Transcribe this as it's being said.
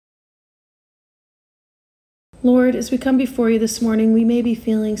Lord, as we come before you this morning, we may be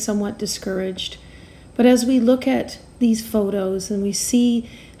feeling somewhat discouraged. But as we look at these photos and we see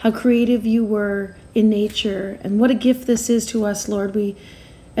how creative you were in nature and what a gift this is to us, Lord, we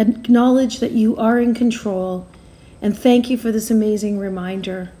acknowledge that you are in control and thank you for this amazing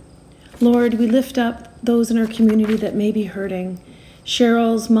reminder. Lord, we lift up those in our community that may be hurting.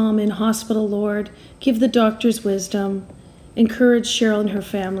 Cheryl's mom in hospital, Lord, give the doctors wisdom. Encourage Cheryl and her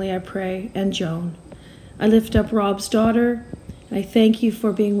family, I pray, and Joan. I lift up Rob's daughter, and I thank you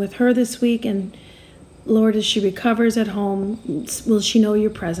for being with her this week. And Lord, as she recovers at home, will she know your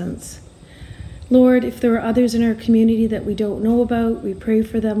presence? Lord, if there are others in our community that we don't know about, we pray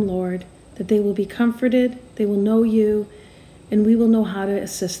for them, Lord, that they will be comforted, they will know you, and we will know how to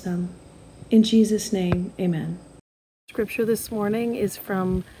assist them. In Jesus' name, amen. Scripture this morning is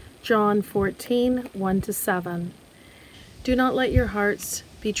from John 14, 1-7. Do not let your hearts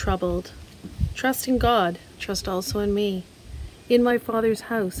be troubled. Trust in God, trust also in me. In my Father's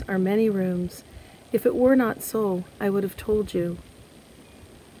house are many rooms. If it were not so, I would have told you.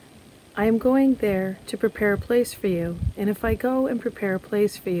 I am going there to prepare a place for you, and if I go and prepare a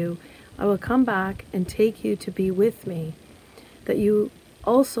place for you, I will come back and take you to be with me, that you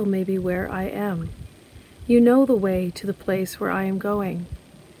also may be where I am. You know the way to the place where I am going.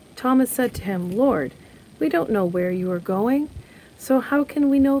 Thomas said to him, Lord, we don't know where you are going, so how can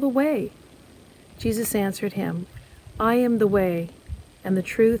we know the way? Jesus answered him, I am the way, and the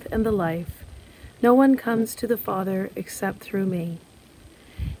truth, and the life. No one comes to the Father except through me.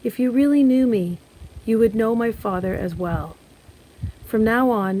 If you really knew me, you would know my Father as well. From now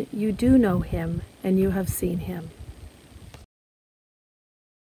on, you do know him, and you have seen him.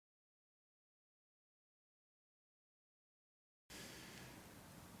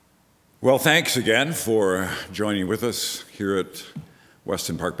 Well, thanks again for joining with us here at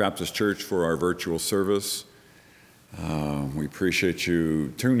Weston Park Baptist Church for our virtual service. We appreciate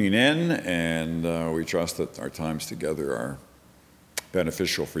you tuning in, and we trust that our times together are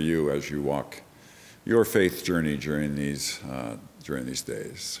beneficial for you as you walk your faith journey during these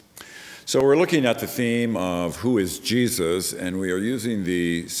days. So we're looking at the theme of who is Jesus, and we are using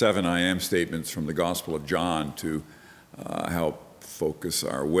the 7 I am statements from the Gospel of John to help focus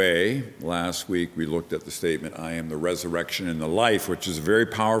our way. Last week we looked at the statement, I am the resurrection and the life, which is a very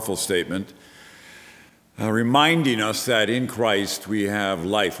powerful statement, reminding us that in Christ we have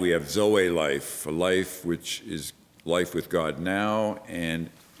life. We have Zoe life, a life which is life with God now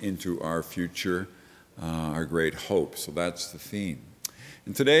and into our future, our great hope. So that's the theme.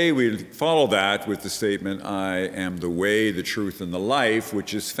 And today we follow that with the statement, I am the way, the truth, and the life,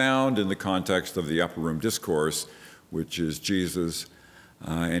 which is found in the context of the Upper Room Discourse, which is Jesus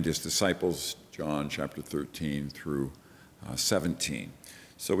and his disciples, John chapter 13 through 17.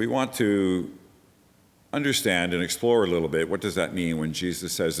 So we want to understand and explore a little bit, what does that mean when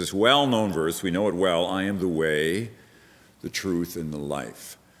Jesus says this well-known verse, we know it well, I am the way, the truth, and the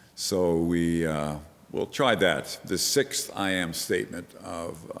life. So we'll try that, the 6th I am statement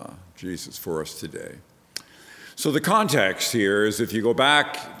of Jesus for us today. So the context here is if you go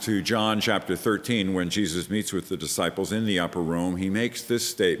back to John chapter 13, when Jesus meets with the disciples in the upper room, he makes this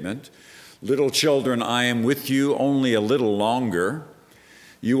statement, little children, I am with you only a little longer.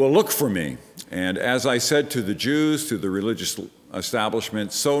 You will look for me. And as I said to the Jews, to the religious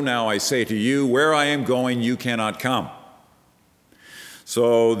establishment, so now I say to you, where I am going, you cannot come.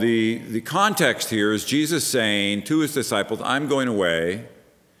 So the context here is Jesus saying to his disciples, I'm going away,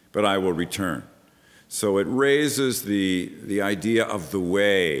 but I will return. So it raises the idea of the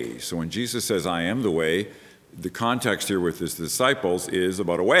way. So when Jesus says, I am the way, the context here with his disciples is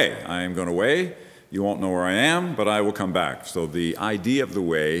about a way. I am going away. You won't know where I am, but I will come back. So the idea of the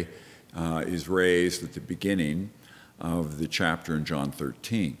way is raised at the beginning of the chapter in John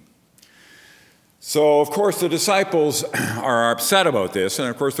 13. So, of course, the disciples are upset about this, and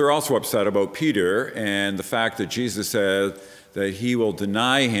of course, they're also upset about Peter and the fact that Jesus said that he will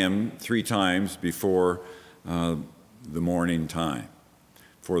deny him 3 times before the morning time.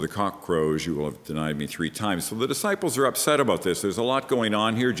 For the cock crows, you will have denied me 3 times. So the disciples are upset about this. There's a lot going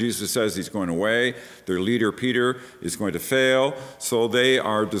on here. Jesus says he's going away. Their leader, Peter, is going to fail. So they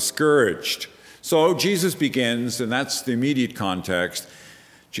are discouraged. So Jesus begins, and that's the immediate context.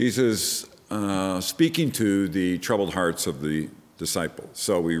 Jesus speaking to the troubled hearts of the disciples.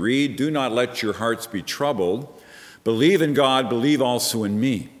 So we read, do not let your hearts be troubled. Believe in God, believe also in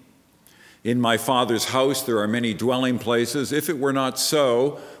me. In my Father's house there are many dwelling places. If it were not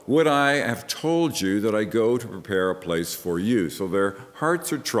so, would I have told you that I go to prepare a place for you? So their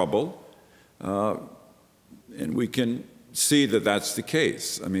hearts are troubled, and we can see that that's the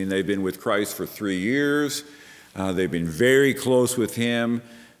case. I mean, they've been with Christ for 3 years. They've been very close with him,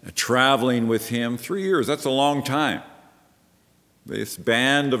 traveling with him. 3 years, that's a long time. This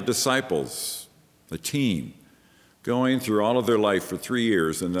band of disciples, a team, going through all of their life for 3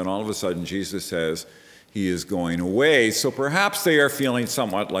 years, and then all of a sudden Jesus says he is going away. So perhaps they are feeling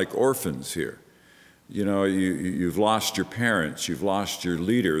somewhat like orphans here. You know, you've lost your parents, you've lost your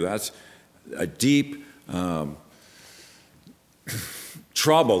leader. That's a deep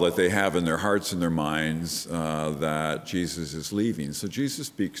trouble that they have in their hearts and their minds that Jesus is leaving. So Jesus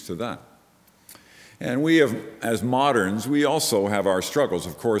speaks to that. And we have, as moderns, we also have our struggles.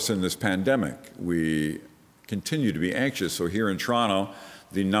 Of course, in this pandemic, we continue to be anxious. So here in Toronto,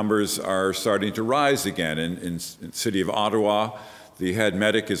 the numbers are starting to rise again. In the city of Ottawa, the head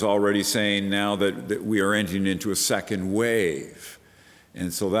medic is already saying now that we are entering into a second wave.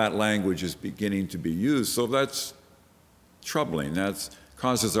 And so that language is beginning to be used. So that's troubling. That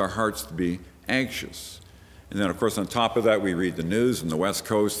causes our hearts to be anxious. And then, of course, on top of that, we read the news. On the West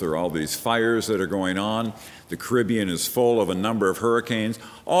Coast, there are all these fires that are going on. The Caribbean is full of a number of hurricanes.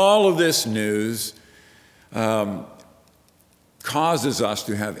 All of this news causes us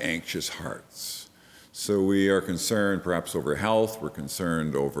to have anxious hearts. So we are concerned perhaps over health, we're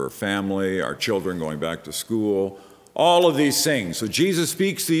concerned over family, our children going back to school, all of these things. So Jesus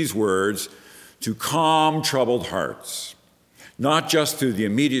speaks these words to calm troubled hearts, not just to the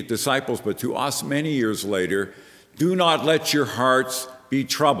immediate disciples, but to us many years later. Do not let your hearts be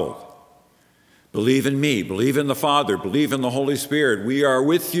troubled. Believe in me, believe in the Father, believe in the Holy Spirit. We are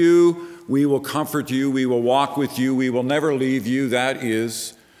with you, we will comfort you, we will walk with you, we will never leave you. That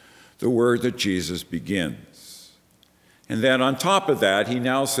is the word that Jesus begins. And then on top of that, he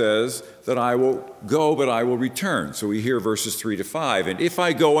now says that I will go, but I will return. So we hear verses 3 to 5. And if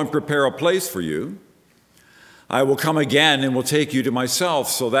I go and prepare a place for you, I will come again and will take you to myself,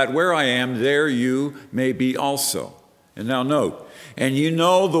 so that where I am, there you may be also. And now note, and you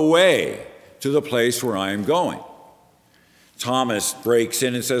know the way to the place where I am going. Thomas breaks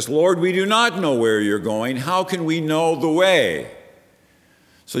in and says, Lord, we do not know where you're going. How can we know the way?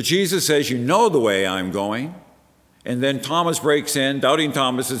 So Jesus says, you know the way I'm going. And then Thomas breaks in, doubting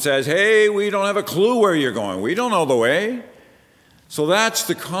Thomas, and says, hey, we don't have a clue where you're going. We don't know the way. So that's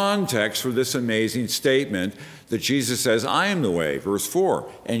the context for this amazing statement that Jesus says, I am the way, verse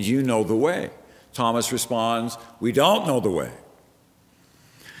 4, and you know the way. Thomas responds, we don't know the way.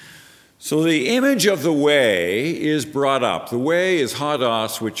 So the image of the way is brought up. The way is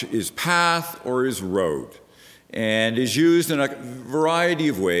hodos, which is path or is road, and is used in a variety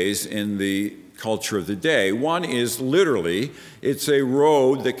of ways in the culture of the day. One is literally, it's a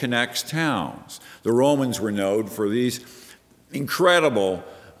road that connects towns. The Romans were known for these incredible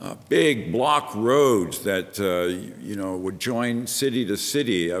big block roads that would join city to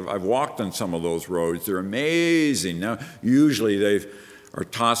city. I've walked on some of those roads. They're amazing. Now, usually they are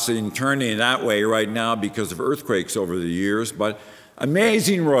tossing, turning that way right now because of earthquakes over the years, but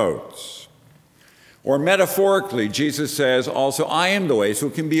amazing roads. Or metaphorically, Jesus says also, I am the way. So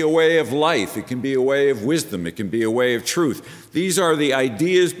it can be a way of life. It can be a way of wisdom. It can be a way of truth. These are the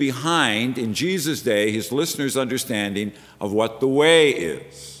ideas behind, in Jesus' day, his listeners' understanding of what the way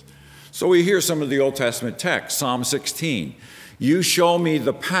is. So we hear some of the Old Testament texts. Psalm 16, you show me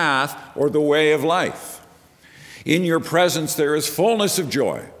the path or the way of life. In your presence there is fullness of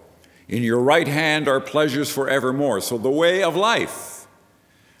joy. In your right hand are pleasures forevermore. So the way of life.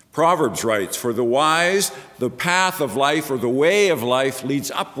 Proverbs writes, for the wise, the path of life or the way of life leads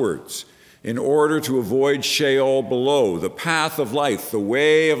upwards in order to avoid Sheol below. The path of life, the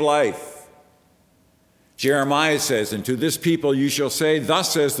way of life. Jeremiah says, and to this people you shall say,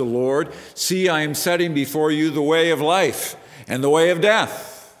 thus says the Lord, see, I am setting before you the way of life and the way of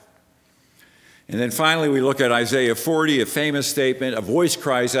death. And then finally we look at Isaiah 40, a famous statement, a voice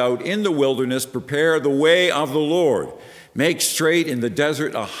cries out, in the wilderness, prepare the way of the Lord. Make straight in the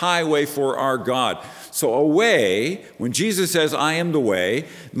desert a highway for our God. So a way, when Jesus says, I am the way,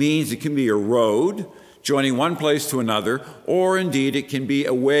 means it can be a road joining one place to another, or indeed it can be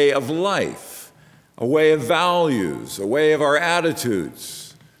a way of life, a way of values, a way of our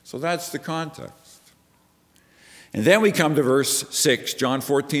attitudes. So that's the context. And then we come to verse 6, John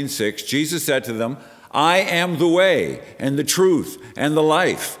 14:6. Jesus said to them, I am the way and the truth and the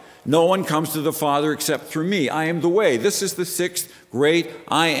life. No one comes to the Father except through me. I am the way. This is the sixth great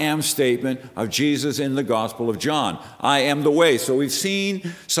I am statement of Jesus in the Gospel of John. I am the way. So we've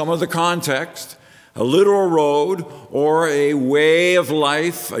seen some of the context, a literal road or a way of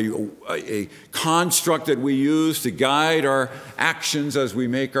life, a construct that we use to guide our actions as we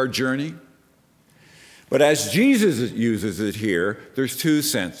make our journey. But as Jesus uses it here, there's two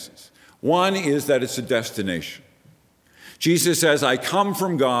senses. One is that it's a destination. Jesus says, I come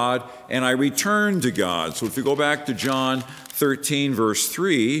from God and I return to God. So if we go back to John 13, verse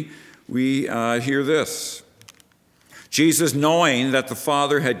 3, we hear this. Jesus, knowing that the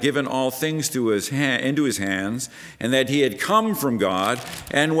Father had given all things into his hands, and that he had come from God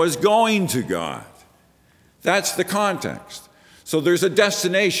and was going to God. That's the context. So there's a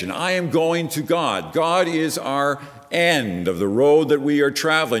destination. I am going to God. God is our end of the road that we are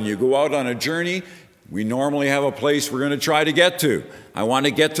traveling. You go out on a journey, we normally have a place we're going to try to get to. I want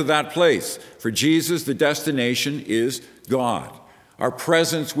to get to that place. For Jesus, the destination is God, our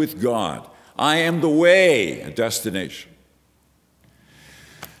presence with God. I am the way, a destination.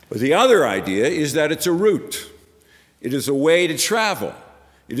 But the other idea is that it's a route. It is a way to travel.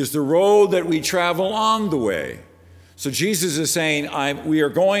 It is the road that we travel on the way. So Jesus is saying, we are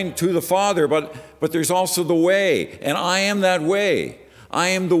going to the Father, but there's also the way, and I am that way. I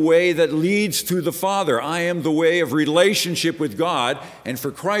am the way that leads to the Father. I am the way of relationship with God, and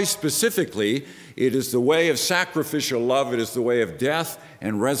for Christ specifically, it is the way of sacrificial love. It is the way of death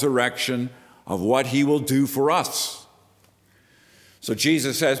and resurrection of what he will do for us. So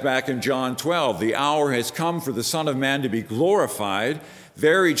Jesus says back in John 12, the hour has come for the Son of Man to be glorified.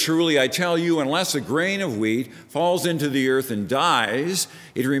 Very truly, I tell you, unless a grain of wheat falls into the earth and dies,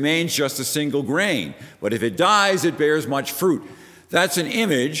 it remains just a single grain. But if it dies, it bears much fruit. That's an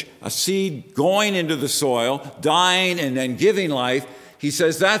image, a seed going into the soil, dying, and then giving life. He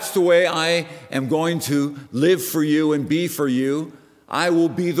says, that's the way I am going to live for you and be for you. I will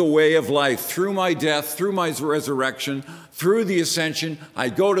be the way of life. Through my death, through my resurrection, through the ascension, I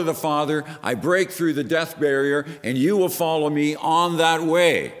go to the Father, I break through the death barrier, and you will follow me on that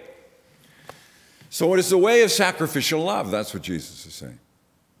way. So it is the way of sacrificial love. That's what Jesus is saying.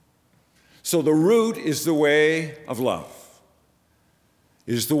 So the route is the way of love.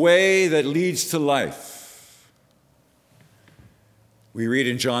 It is the way that leads to life. We read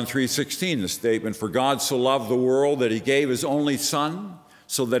in John 3:16 the statement, for God so loved the world that he gave his only Son,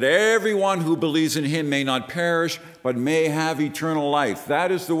 so that everyone who believes in him may not perish, but may have eternal life.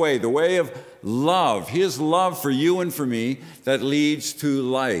 That is the way of love, his love for you and for me that leads to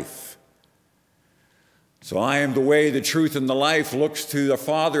life. So I am the way, the truth, and the life looks to the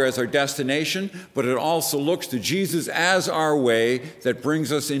Father as our destination, but it also looks to Jesus as our way that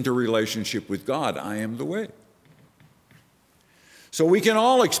brings us into relationship with God. I am the way. So we can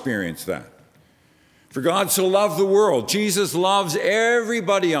all experience that. For God so loved the world. Jesus loves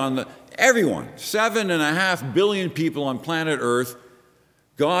everybody everyone, 7.5 billion people on planet Earth.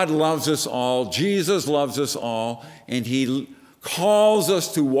 God loves us all. Jesus loves us all. And he calls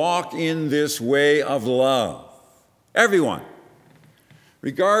us to walk in this way of love. Everyone.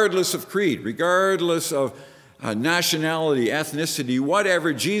 Regardless of creed, regardless of nationality, ethnicity,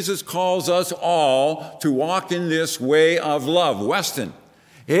 whatever, Jesus calls us all to walk in this way of love. Weston.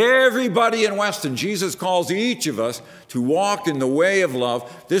 Everybody in Weston, Jesus calls each of us to walk in the way of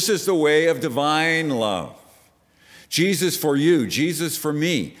love. This is the way of divine love. Jesus for you, Jesus for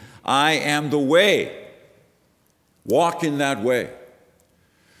me. I am the way. Walk in that way.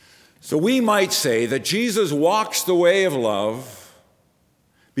 So we might say that Jesus walks the way of love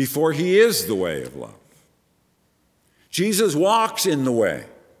before he is the way of love. Jesus walks in the way,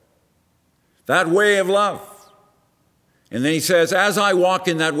 that way of love. And then he says, as I walk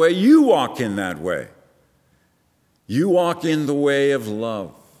in that way, you walk in that way. You walk in the way of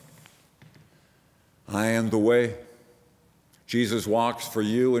love. I am the way. Jesus walks for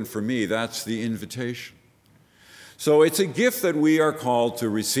you and for me. That's the invitation. So it's a gift that we are called to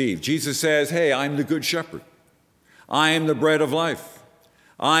receive. Jesus says, hey, I'm the good shepherd. I am the bread of life.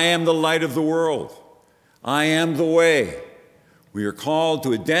 I am the light of the world. I am the way. We are called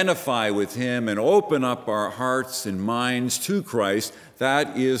to identify with him and open up our hearts and minds to Christ.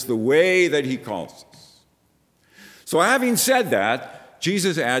 That is the way that he calls us. So having said that,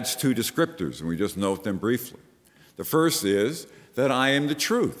 Jesus adds 2 descriptors, and we just note them briefly. The first is that I am the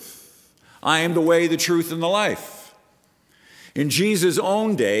truth. I am the way, the truth, and the life. In Jesus'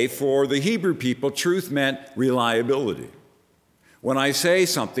 own day, for the Hebrew people, truth meant reliability. When I say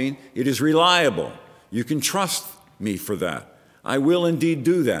something, it is reliable. You can trust me for that. I will indeed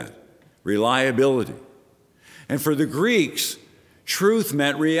do that. Reliability. And for the Greeks, truth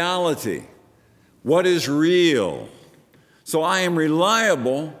meant reality. What is real? So I am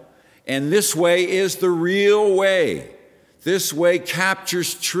reliable, and this way is the real way. This way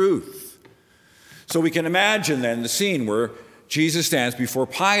captures truth. So we can imagine then the scene where Jesus stands before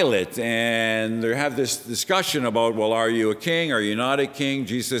Pilate, and they have this discussion about, well, are you a king? Are you not a king?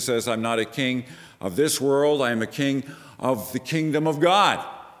 Jesus says, I'm not a king of this world. I am a king of the kingdom of God.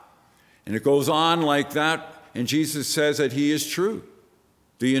 And it goes on like that, and Jesus says that he is true.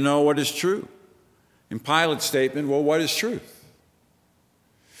 Do you know what is true? In Pilate's statement, well, what is truth?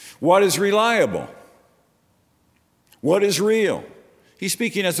 What is reliable? What is real? He's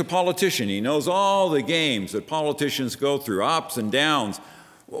speaking as a politician. He knows all the games that politicians go through, ups and downs.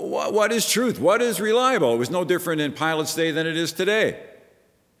 What is truth? What is reliable? It was no different in Pilate's day than it is today.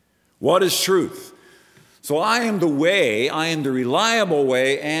 What is truth? So I am the way, I am the reliable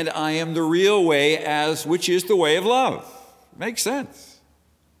way, and I am the real way, which is the way of love. Makes sense.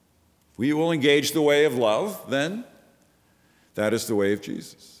 If we will engage the way of love, then that is the way of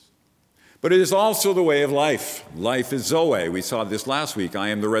Jesus. But it is also the way of life. Life is Zoe. We saw this last week. I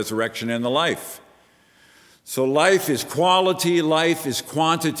am the resurrection and the life. So life is quality, life is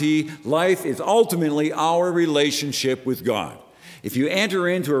quantity, life is ultimately our relationship with God. If you enter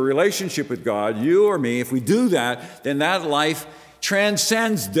into a relationship with God, you or me, if we do that, then that life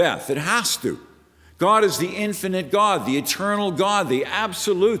transcends death. It has to. God is the infinite God, the eternal God, the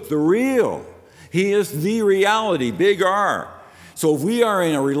absolute, the real. He is the reality, big R. So if we are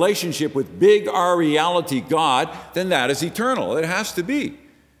in a relationship with big R reality God, then that is eternal. It has to be.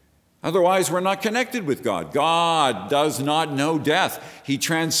 Otherwise, we're not connected with God. God does not know death. He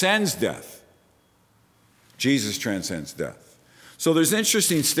transcends death. Jesus transcends death. So there's an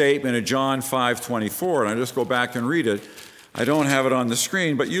interesting statement in John 5:24, and I'll just go back and read it. I don't have it on the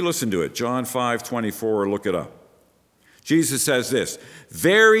screen, but you listen to it. John 5:24, look it up. Jesus says this,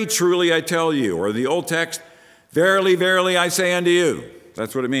 "Very truly I tell you," or the old text, "Verily, verily I say unto you."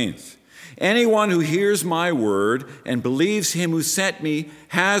 That's what it means. "Anyone who hears my word and believes him who sent me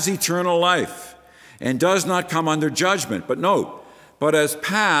has eternal life and does not come under judgment." But note, "but has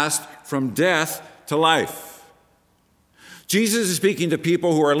passed from death to life." Jesus is speaking to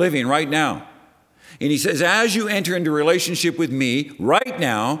people who are living right now. And he says, as you enter into relationship with me right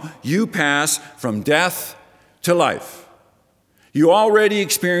now, you pass from death to life. You already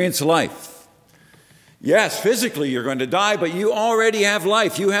experience life. Yes, physically you're going to die, but you already have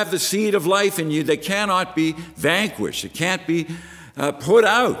life. You have the seed of life in you that cannot be vanquished. It can't be put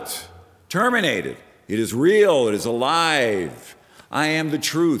out, terminated. It is real. It is alive. I am the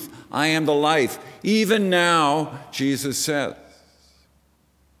truth. I am the life. Even now, Jesus says.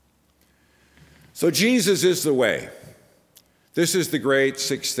 So Jesus is the way. This is the great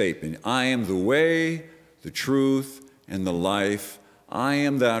sixth statement. I am the way, the truth, and the life. I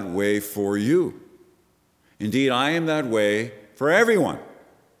am that way for you. Indeed, I am that way for everyone.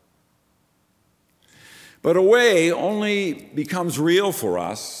 But a way only becomes real for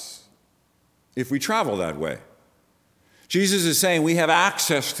us if we travel that way. Jesus is saying we have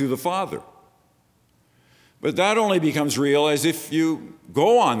access to the Father. But that only becomes real as if you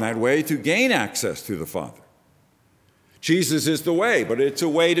go on that way to gain access to the Father. Jesus is the way, but it's a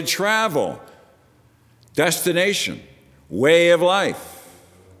way to travel, destination, way of life.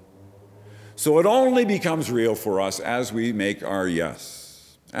 So it only becomes real for us as we make our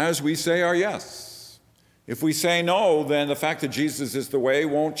yes, as we say our yes. If we say no, then the fact that Jesus is the way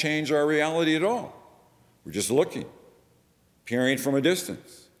won't change our reality at all. We're just looking, peering from a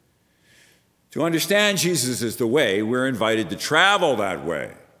distance. To understand Jesus is the way, we're invited to travel that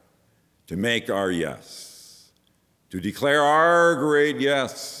way, to make our yes, to declare our great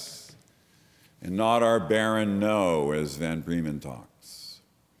yes, and not our barren no, as Van Bremen talks.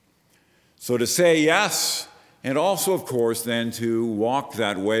 So to say yes, and also, of course, then to walk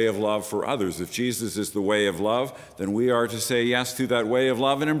that way of love for others. If Jesus is the way of love, then we are to say yes to that way of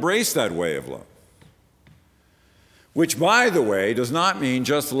love and embrace that way of love. Which, by the way, does not mean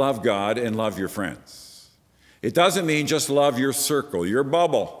just love God and love your friends. It doesn't mean just love your circle, your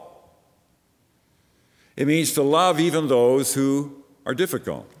bubble. It means to love even those who are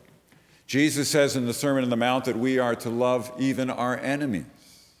difficult. Jesus says in the Sermon on the Mount that we are to love even our enemies.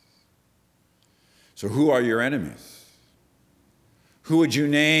 So who are your enemies? Who would you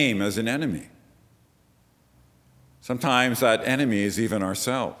name as an enemy? Sometimes that enemy is even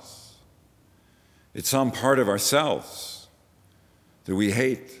ourselves. It's some part of ourselves that we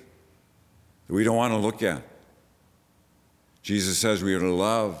hate, that we don't want to look at. Jesus says we are to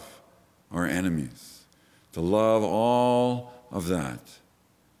love our enemies, to love all of that,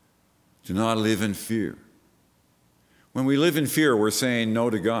 to not live in fear. When we live in fear, we're saying no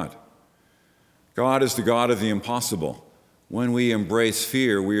to God. God is the God of the impossible. When we embrace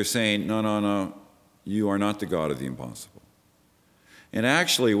fear, we are saying, no, you are not the God of the impossible. And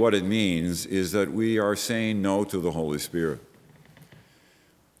actually what it means is that we are saying no to the Holy Spirit.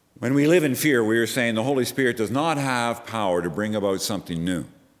 When we live in fear, we are saying the Holy Spirit does not have power to bring about something new.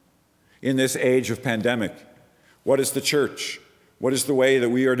 In this age of pandemic, what is the church? What is the way that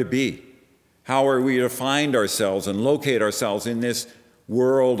we are to be? How are we to find ourselves and locate ourselves in this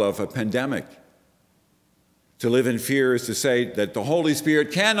world of a pandemic? To live in fear is to say that the Holy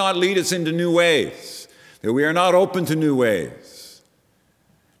Spirit cannot lead us into new ways, that we are not open to new ways.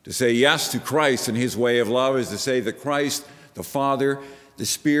 To say yes to Christ and his way of love is to say that Christ, the Father, the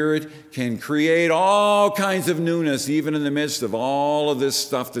Spirit can create all kinds of newness, even in the midst of all of this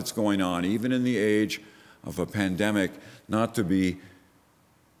stuff that's going on, even in the age of a pandemic, not to be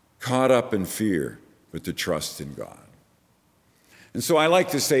caught up in fear, but to trust in God. And so I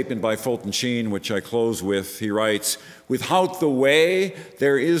like this statement by Fulton Sheen, which I close with. He writes, "Without the way,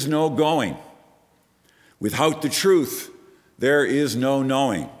 there is no going. Without the truth, there is no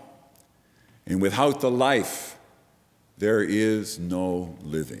knowing. And without the life, there is no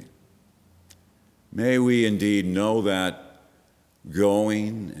living." May we indeed know that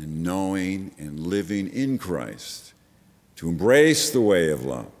going and knowing and living in Christ, to embrace the way of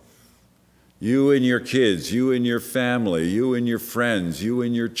love. You and your kids, you and your family, you and your friends, you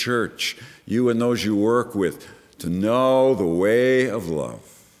and your church, you and those you work with, to know the way of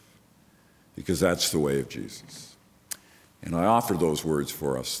love, because that's the way of Jesus. And I offer those words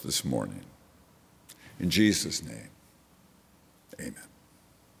for us this morning. In Jesus' name, amen.